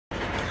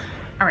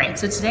All right,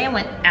 so today I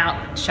went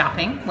out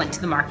shopping, went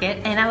to the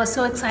market, and I was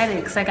so excited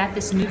because I got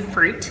this new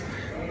fruit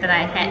that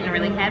I hadn't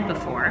really had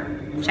before.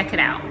 Check it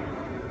out.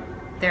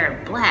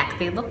 They're black.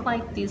 They look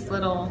like these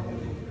little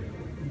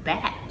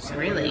bats,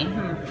 really.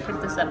 Put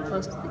this up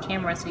close to the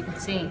camera so you can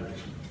see.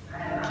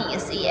 Can you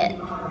see it?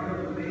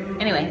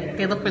 Anyway,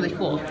 they look really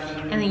cool.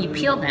 And then you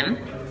peel them.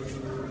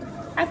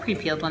 I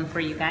pre-peeled one for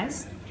you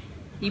guys.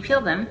 You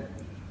peel them,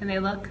 and they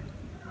look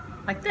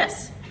like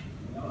this.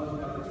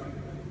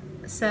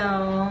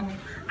 So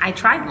I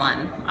tried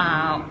one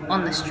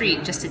on the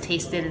street just to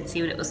taste it and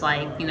see what it was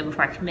like, you know,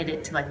 before I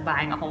committed to like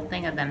buying a whole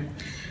thing of them.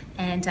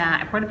 And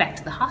I brought it back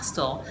to the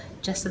hostel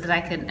just so that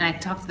I could, and I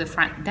talked to the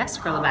front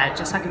desk girl about it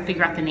just so I could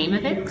figure out the name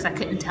of it because I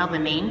couldn't tell the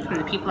name from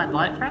the people I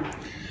bought it from.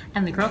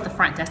 And the girl at the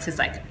front desk is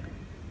like,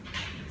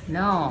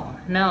 no,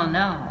 no,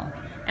 no.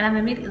 And I'm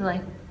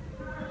immediately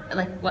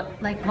like what?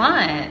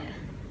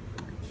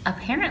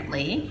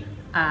 Apparently,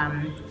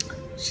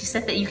 she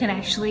said that you can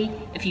actually,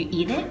 if you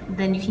eat it,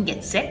 then you can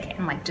get sick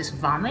and like just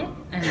vomit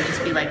and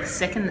just be like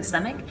sick in the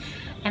stomach.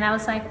 And I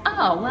was like,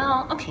 oh,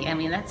 well, okay. I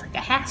mean, that's like a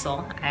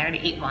hassle. I already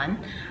ate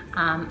one.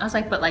 I was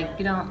like, but like,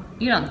 you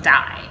don't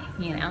die,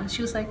 you know?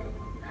 She was like,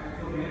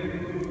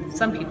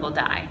 some people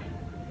die.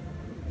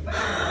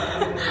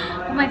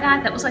 Oh my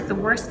God, that was like the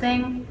worst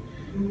thing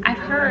I've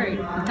heard.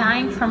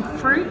 Dying from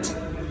fruit,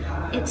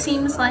 it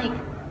seems like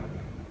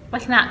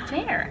not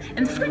fair.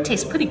 And the fruit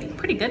tastes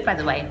pretty good, by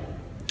the way.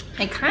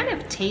 It kind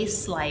of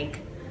tastes like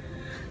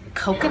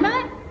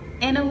coconut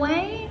in a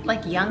way,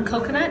 like young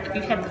coconut, if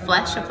you've had the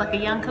flesh of like a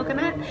young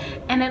coconut.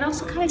 And it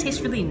also kind of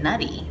tastes really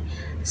nutty.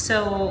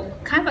 So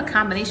kind of a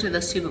combination of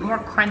those two, but more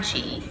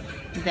crunchy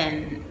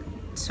than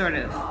sort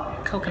of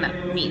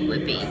coconut meat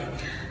would be.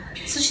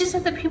 So she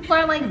said that people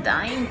are like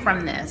dying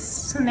from this.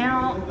 So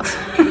now,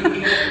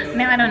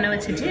 now I don't know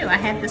what to do. I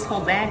had this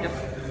whole bag of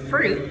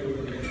fruit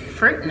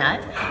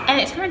nut, and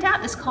it turned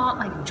out it's called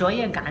like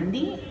Joya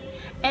Gandhi.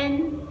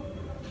 And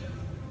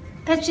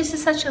that just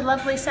is such a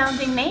lovely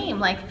sounding name,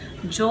 like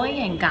Joy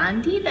and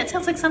Gandhi. That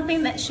sounds like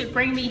something that should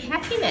bring me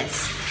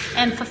happiness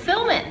and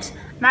fulfillment,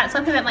 not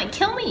something that might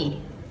kill me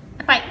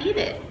if I eat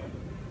it.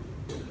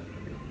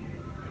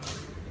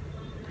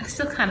 I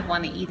still kind of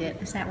want to eat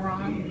it. Is that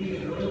wrong?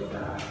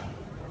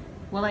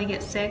 Will I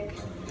get sick?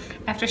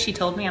 After she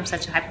told me I'm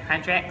such a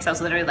hypochondriac, because I was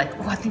literally like,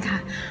 oh, I think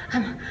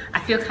I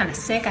feel kind of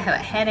sick. I have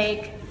a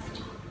headache.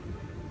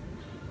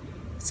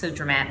 So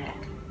dramatic.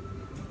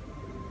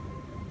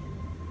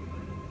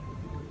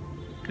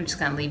 I'm just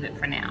gonna leave it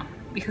for now,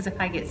 because if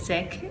I get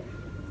sick,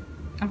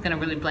 I'm gonna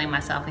really blame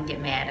myself and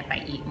get mad if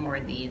I eat more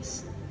of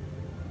these.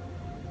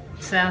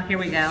 So here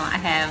we go. I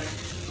have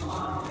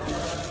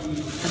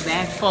a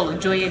bag full of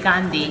Joya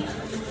Gandhi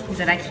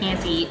that I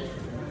can't eat.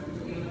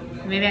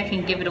 Maybe I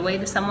can give it away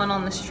to someone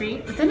on the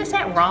street, but then is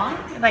that wrong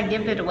if I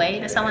give it away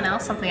to someone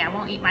else, something I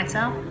won't eat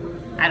myself?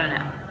 I don't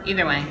know.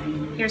 Either way,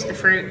 here's the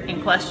fruit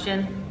in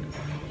question.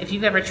 If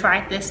you've ever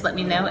tried this, let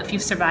me know if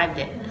you've survived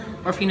it,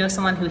 or if you know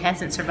someone who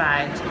hasn't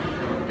survived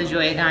the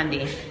Joya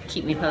Gandhi,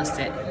 keep me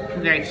posted.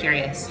 I'm very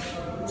curious.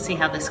 See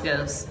how this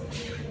goes.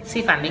 See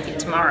if I make it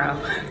tomorrow,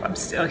 if I'm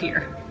still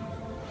here.